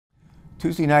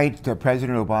Tuesday night,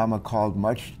 President Obama called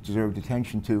much-deserved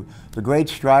attention to the great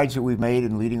strides that we've made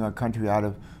in leading our country out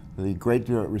of the Great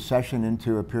Recession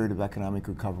into a period of economic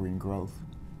recovery and growth.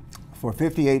 For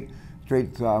 58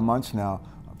 straight months now,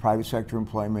 private sector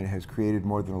employment has created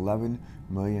more than 11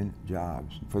 million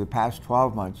jobs. For the past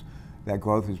 12 months, that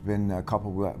growth has been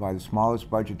coupled by the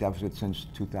smallest budget deficit since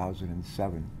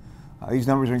 2007. These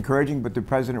numbers are encouraging, but the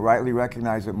President rightly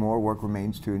recognized that more work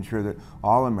remains to ensure that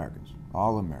all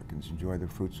Americans enjoy the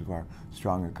fruits of our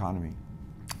strong economy.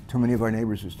 Too many of our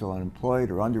neighbors are still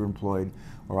unemployed or underemployed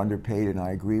or underpaid, and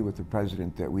I agree with the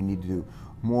President that we need to do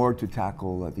more to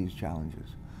tackle these challenges.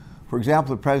 For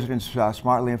example, the President's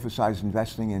smartly emphasized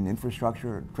investing in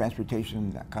infrastructure,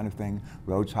 transportation, that kind of thing,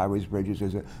 roads, highways, bridges,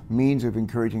 as a means of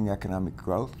encouraging economic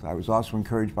growth. I was also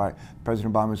encouraged by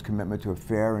President Obama's commitment to a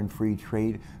fair and free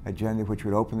trade agenda, which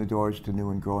would open the doors to new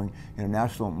and growing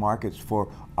international markets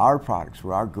for our products,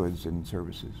 for our goods and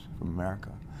services from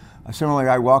America. Similarly,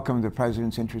 I welcome the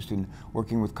President's interest in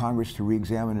working with Congress to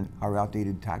re-examine our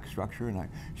outdated tax structure, and I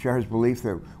share his belief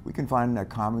that we can find a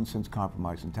common sense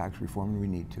compromise in tax reform, and we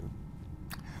need to.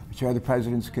 I share the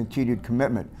President's continued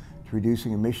commitment to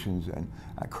reducing emissions and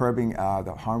curbing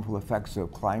the harmful effects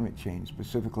of climate change,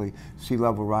 specifically sea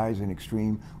level rise and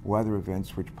extreme weather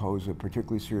events, which pose a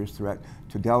particularly serious threat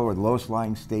to Delaware, the lowest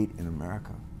lying state in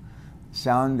America.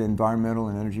 Sound environmental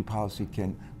and energy policy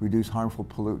can reduce harmful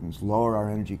pollutants, lower our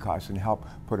energy costs, and help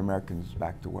put Americans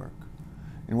back to work.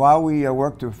 And while we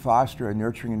work to foster a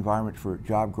nurturing environment for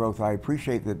job growth, I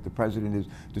appreciate that the President is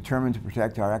determined to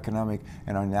protect our economic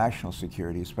and our national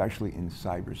security, especially in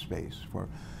cyberspace. For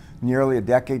nearly a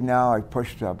decade now, I've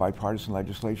pushed bipartisan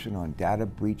legislation on data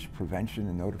breach prevention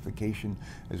and notification,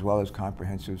 as well as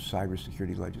comprehensive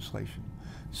cybersecurity legislation.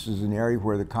 This is an area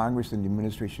where the Congress and the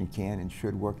administration can and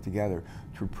should work together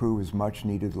to approve as much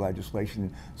needed legislation,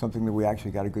 and something that we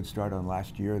actually got a good start on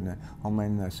last year in the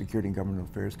Homeland Security and Governmental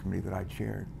Affairs Committee that I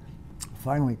chaired.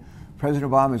 Finally,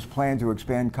 President Obama's plan to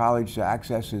expand college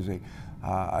access is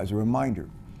a reminder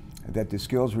that the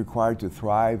skills required to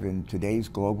thrive in today's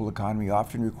global economy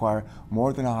often require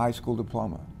more than a high school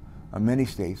diploma. Many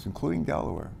states, including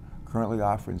Delaware, currently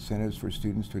offer incentives for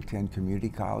students to attend community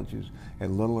colleges at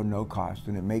little or no cost,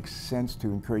 and it makes sense to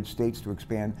encourage states to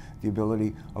expand the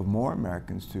ability of more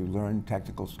Americans to learn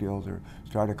technical skills or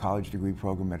start a college degree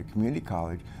program at a community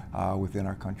college within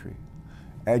our country.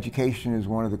 Education is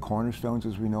one of the cornerstones,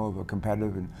 as we know, of a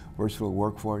competitive and versatile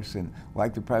workforce, and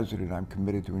like the President, I'm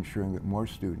committed to ensuring that more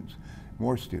students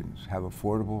have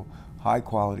affordable,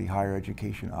 high-quality higher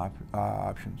education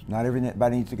options. Not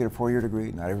everybody needs to get a four-year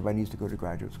degree, not everybody needs to go to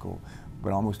graduate school,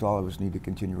 but almost all of us need to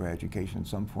continue our education in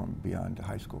some form beyond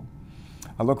high school.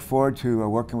 I look forward to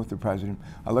working with the President.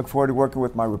 I look forward to working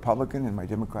with my Republican and my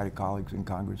Democratic colleagues in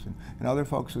Congress and other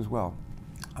folks as well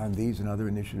on these and other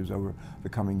initiatives over the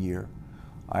coming year.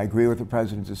 I agree with the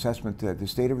President's assessment that the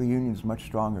State of the Union is much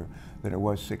stronger than it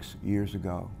was 6 years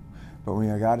ago. But we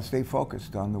got to stay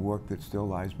focused on the work that still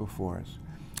lies before us.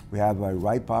 We have a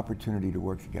ripe opportunity to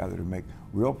work together to make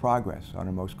real progress on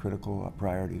our most critical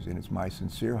priorities, and it's my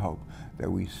sincere hope that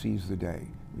we seize the day,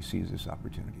 we seize this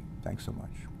opportunity. Thanks so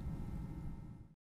much.